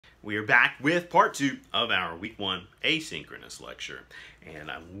We are back with part 2 of our week 1 asynchronous lecture, and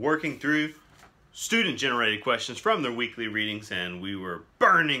I'm working through student-generated questions from their weekly readings, and we were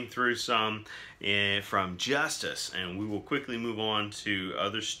burning through some from Justice, and we will quickly move on to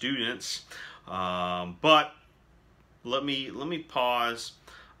other students. But let me pause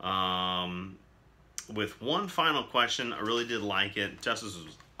with one final question. I really did like it. Justice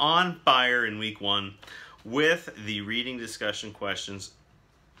was on fire in week 1 with the reading discussion questions.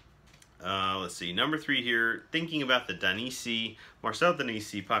 Let's see, number 3 here, thinking about the Marcel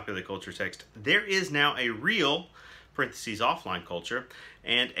Danisi popular culture text. There is now a real, parentheses, offline culture,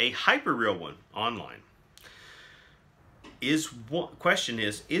 and a hyper-real one, online. Question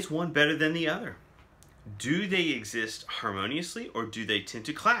is one better than the other? Do they exist harmoniously, or do they tend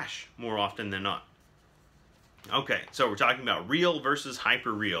to clash more often than not? Okay, so we're talking about real versus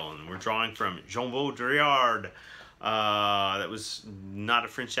hyper-real, and we're drawing from Jean Baudrillard. That was not a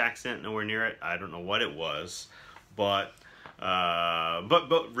French accent, nowhere near it. I don't know what it was, but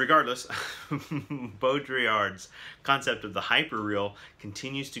regardless, Baudrillard's concept of the hyperreal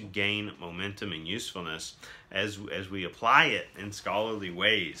continues to gain momentum and usefulness as we apply it in scholarly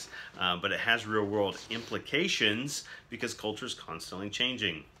ways. But it has real-world implications because culture is constantly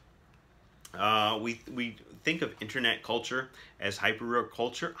changing. We think of internet culture as hyperreal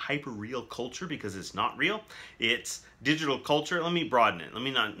culture because it's not real. It's digital culture. Let me broaden it. Let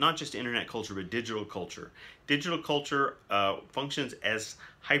me not just internet culture, but digital culture. Digital culture functions as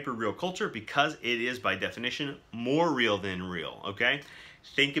hyperreal culture because it is, by definition, more real than real. Okay,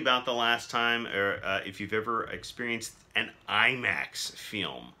 think about the last time, or if you've ever experienced an IMAX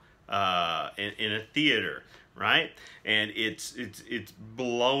film in a theater. Right? And it's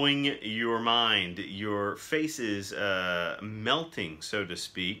blowing your mind. Your face is melting, so to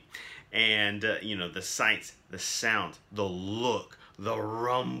speak. And, you know, the sights, the sound, the look, the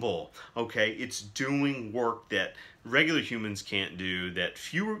rumble. Okay? It's doing work that regular humans can't do, that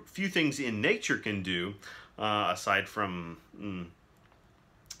few things in nature can do, aside from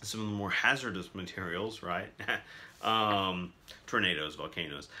some of the more hazardous materials, right? Tornadoes,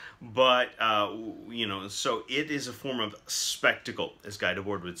 volcanoes. But, you know, so it is a form of spectacle, as Guy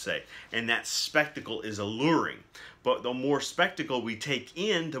Debord would say. And that spectacle is alluring. But the more spectacle we take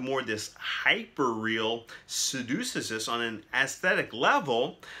in, the more this hyper-real seduces us on an aesthetic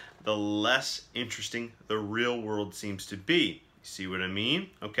level, the less interesting the real world seems to be. You see what I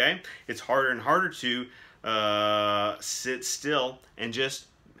mean? Okay? It's harder and harder to sit still and just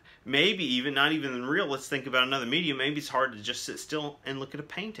maybe even, not even in real, let's think about another medium. Maybe it's hard to just sit still and look at a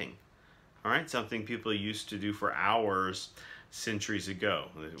painting. All right, something people used to do for hours centuries ago,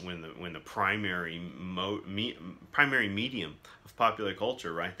 when the primary medium of popular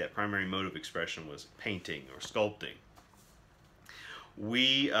culture, right, that primary mode of expression was painting or sculpting.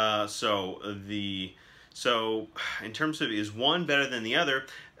 So in terms of is one better than the other,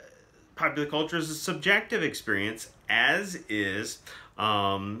 popular culture is a subjective experience, as is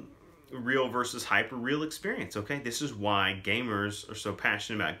real versus hyper-real experience. Okay, this is why gamers are so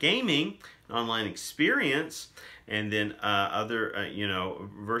passionate about gaming, an online experience, and then you know,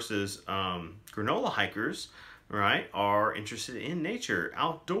 versus granola hikers, right, are interested in nature,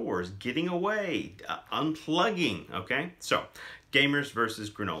 outdoors, getting away, unplugging. Okay, so gamers versus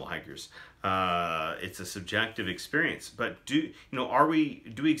granola hikers. It's a subjective experience, but do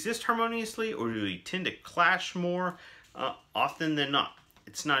we exist harmoniously, or do we tend to clash more often than not?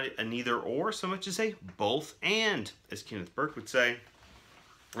 It's not an either or so much as a both and, as Kenneth Burke would say.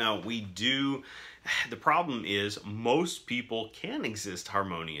 Now the problem is most people can exist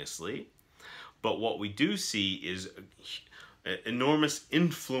harmoniously, but what we do see is enormous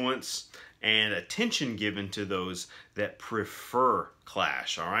influence and attention given to those that prefer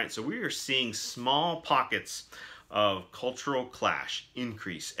clash. All right, so we are seeing small pockets of cultural clash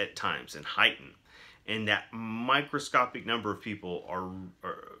increase at times and heighten. And that microscopic number of people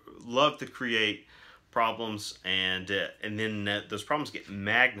love to create problems, and then those problems get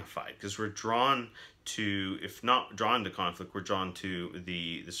magnified because we're drawn to, if not drawn to conflict, we're drawn to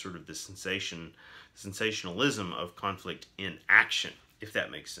the sort of the sensationalism of conflict in action, if that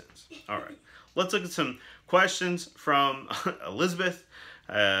makes sense. All right, let's look at some questions from Elizabeth,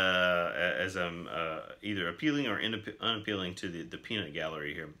 as I'm either appealing or unappealing to the peanut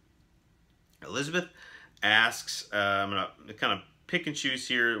gallery here. Elizabeth asks, I'm going to kind of pick and choose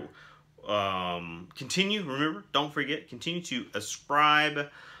here. Remember, don't forget, continue to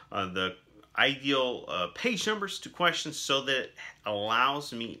ascribe the ideal page numbers to questions so that it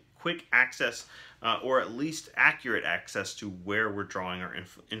allows me quick access, or at least accurate access to where we're drawing our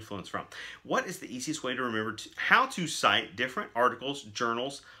influence from. What is the easiest way to remember how to cite different articles,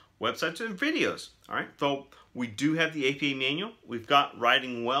 journals, websites and videos. All right, so we do have the APA manual. We've got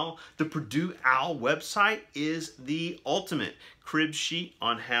Writing Well. The Purdue OWL website is the ultimate crib sheet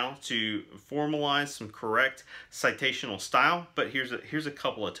on how to formalize some correct citational style. But here's a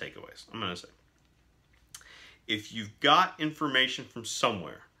couple of takeaways I'm going to say. If you've got information from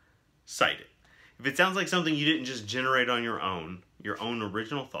somewhere, cite it. If it sounds like something you didn't just generate on your own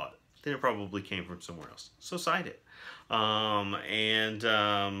original thought, then it probably came from somewhere else. So cite it.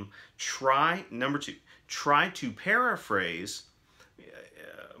 Number two, try to paraphrase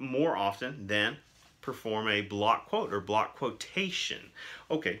more often than perform a block quote or block quotation.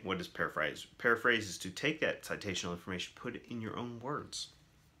 Okay, what is paraphrase? Paraphrase is to take that citational information, put it in your own words.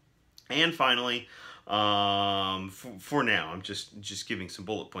 And finally, for now, I'm just giving some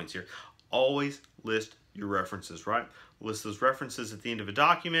bullet points here. Always list your references, right? List those references at the end of a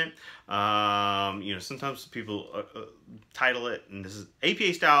document. You know, sometimes people title it, and this is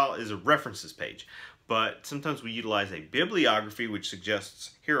APA style is a references page, but sometimes we utilize a bibliography, which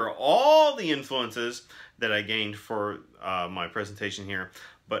suggests here are all the influences that I gained for my presentation here,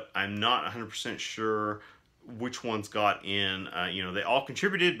 but I'm not 100% sure which ones got in. You know, they all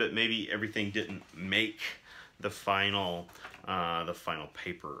contributed, but maybe everything didn't make the final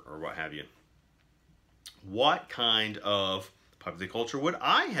paper or what have you. What kind of popular culture would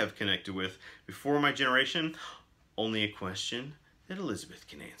I have connected with before my generation? Only a question that Elizabeth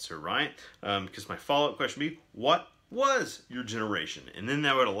can answer, right? Because my follow-up question would be, what was your generation? And then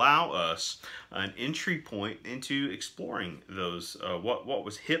that would allow us an entry point into exploring those, what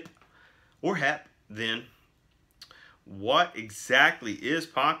was hip or hep then. What exactly is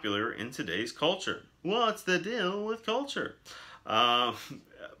popular in today's culture? What's the deal with culture?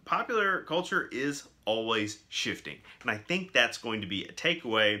 Popular culture is always shifting, and I think that's going to be a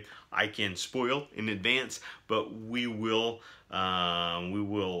takeaway. I can spoil in advance, but we will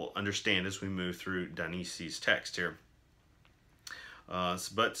understand as we move through Donice's text here. But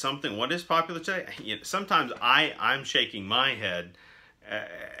what is popular today? You know, sometimes I'm shaking my head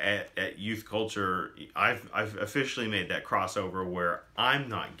at youth culture. I've officially made that crossover where I'm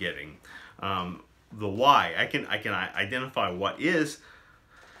not getting the why. I can identify what is,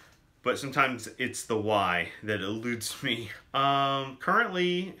 but sometimes it's the why that eludes me.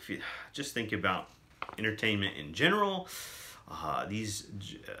 Currently, if you just think about entertainment in general, these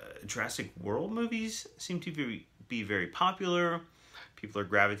Jurassic World movies seem to be very popular. People are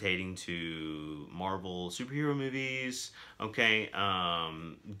gravitating to Marvel superhero movies. Okay,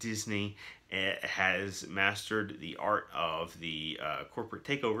 Disney has mastered the art of the corporate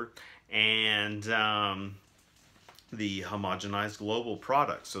takeover and the homogenized global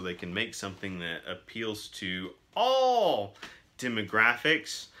product, so they can make something that appeals to all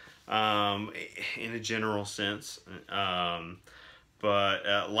demographics in a general sense.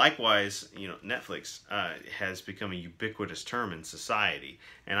 But likewise, you know, Netflix has become a ubiquitous term in society,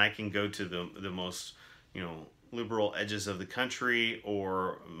 and I can go to the most, you know, liberal edges of the country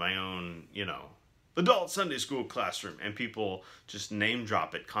or my own, you know, adult Sunday school classroom, and people just name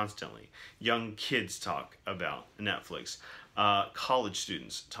drop it constantly. Young kids talk about Netflix. College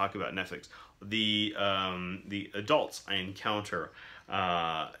students talk about Netflix. The adults I encounter,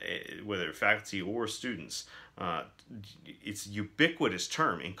 whether faculty or students, it's a ubiquitous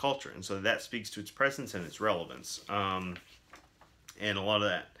term in culture, and so that speaks to its presence and its relevance. And a lot of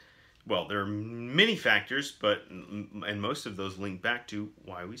that, well, there are many factors, and most of those link back to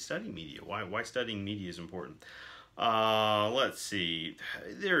why we study media, why studying media is important. Let's see,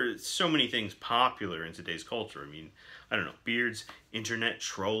 there are so many things popular in today's culture. I mean, I don't know, beards, internet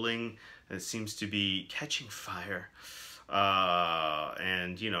trolling, that seems to be catching fire.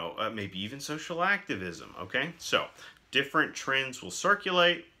 And, you know, maybe even social activism, okay? So, different trends will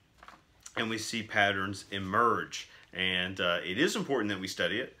circulate, and we see patterns emerge. And it is important that we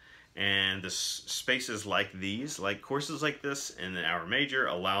study it. And the spaces like these, like courses like this in our major,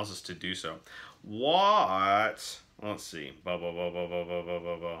 allows us to do so. Let's see.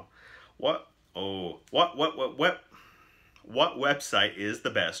 What website is the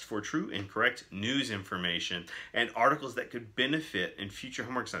best for true and correct news information and articles that could benefit in future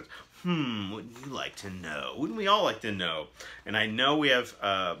homework assignments? Wouldn't you like to know? Wouldn't we all like to know? And I know we have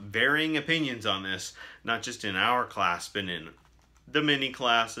varying opinions on this, not just in our class, but in the mini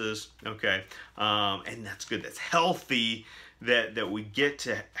classes, okay? And that's good. That's healthy that we get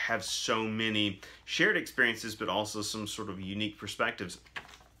to have so many shared experiences, but also some sort of unique perspectives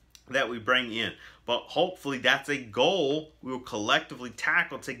that we bring in. But hopefully that's a goal we will collectively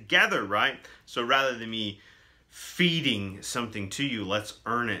tackle together, right? So rather than me feeding something to you, let's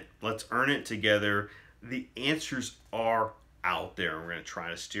earn it. Let's earn it together. The answers are out there. We're going to try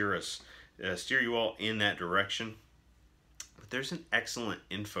to steer you all in that direction. But there's an excellent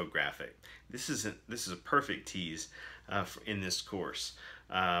infographic. This is a perfect tease in this course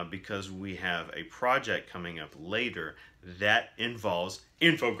because we have a project coming up later that involves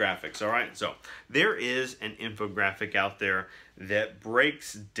infographics. All right, so there is an infographic out there that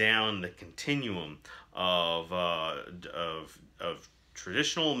breaks down the continuum of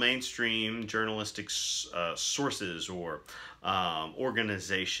traditional mainstream journalistic sources or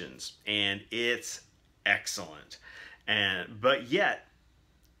organizations, and it's excellent. But yet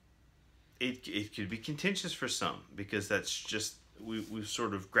it could be contentious for some, because that's just we've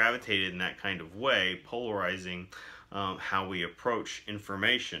sort of gravitated in that kind of way, polarizing how we approach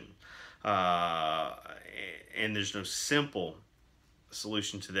information, and there's no simple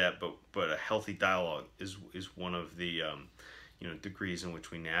solution to that, but a healthy dialogue is one of the degrees in which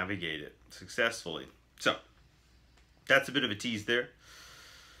we navigate it successfully. So that's a bit of a tease there.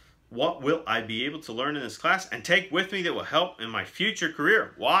 What will I be able to learn in this class and take with me that will help in my future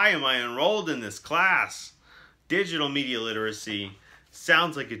career? Why am I enrolled in this class? Digital media literacy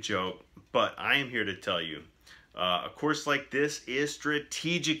sounds like a joke, but I am here to tell you, a course like this is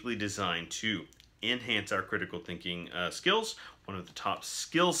strategically designed to enhance our critical thinking skills. One of the top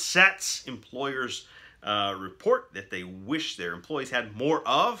skill sets employers report that they wish their employees had more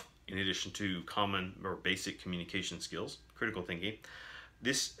of, in addition to common or basic communication skills, critical thinking.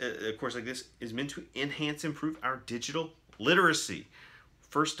 This a course like this is meant to enhance, improve our digital literacy.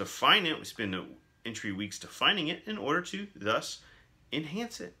 First, define it. We spend entry weeks defining it in order to thus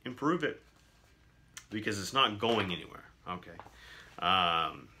enhance it, improve it, because it's not going anywhere. Okay,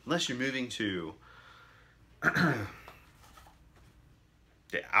 unless you're moving to the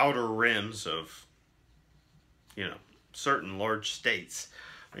outer rims of certain large states,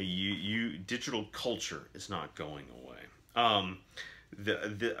 digital culture is not going away.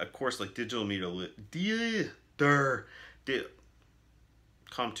 A course like digital media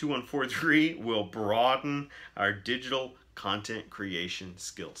COM 2143 will broaden our digital content creation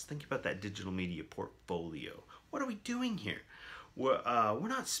skills. Think about that digital media portfolio. What are we doing here? We're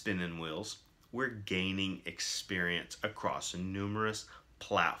not spinning wheels. We're gaining experience across numerous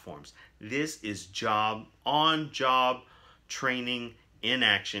platforms. This is on-job training in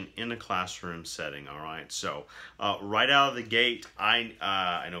action in a classroom setting. All right, so right out of the gate, I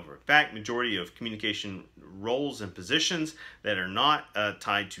know for a fact majority of communication roles and positions that are not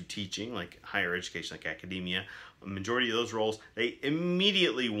tied to teaching, like higher education, like academia, a majority of those roles, they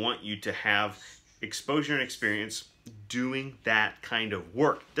immediately want you to have exposure and experience doing that kind of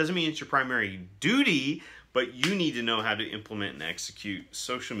work. Doesn't mean it's your primary duty, but you need to know how to implement and execute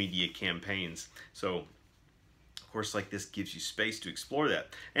social media campaigns. So a course like this gives you space to explore that.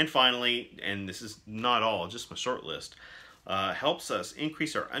 And finally, and this is not all, just my short list, helps us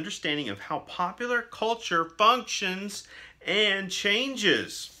increase our understanding of how popular culture functions and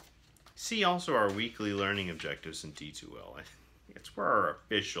changes. See also our weekly learning objectives in D2L. It's where our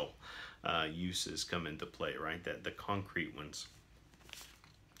official uses come into play, right? The concrete ones.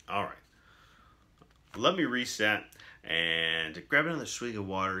 All right. Let me reset and grab another swig of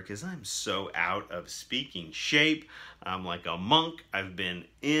water because I'm so out of speaking shape. I'm like a monk. I've been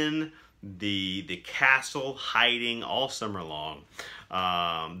in the castle hiding all summer long.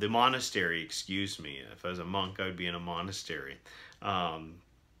 The monastery, excuse me. If I was a monk, I would be in a monastery.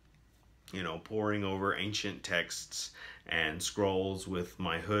 Poring over ancient texts and scrolls with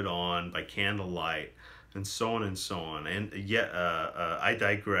my hood on by candlelight, and so on and so on. And yet, I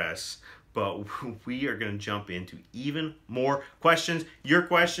digress. But we are going to jump into even more questions. Your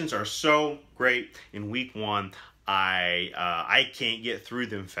questions are so great in week one. I can't get through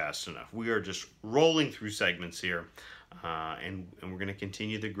them fast enough. We are just rolling through segments here, and we're going to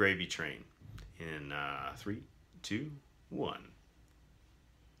continue the gravy train in 3, 2, 1.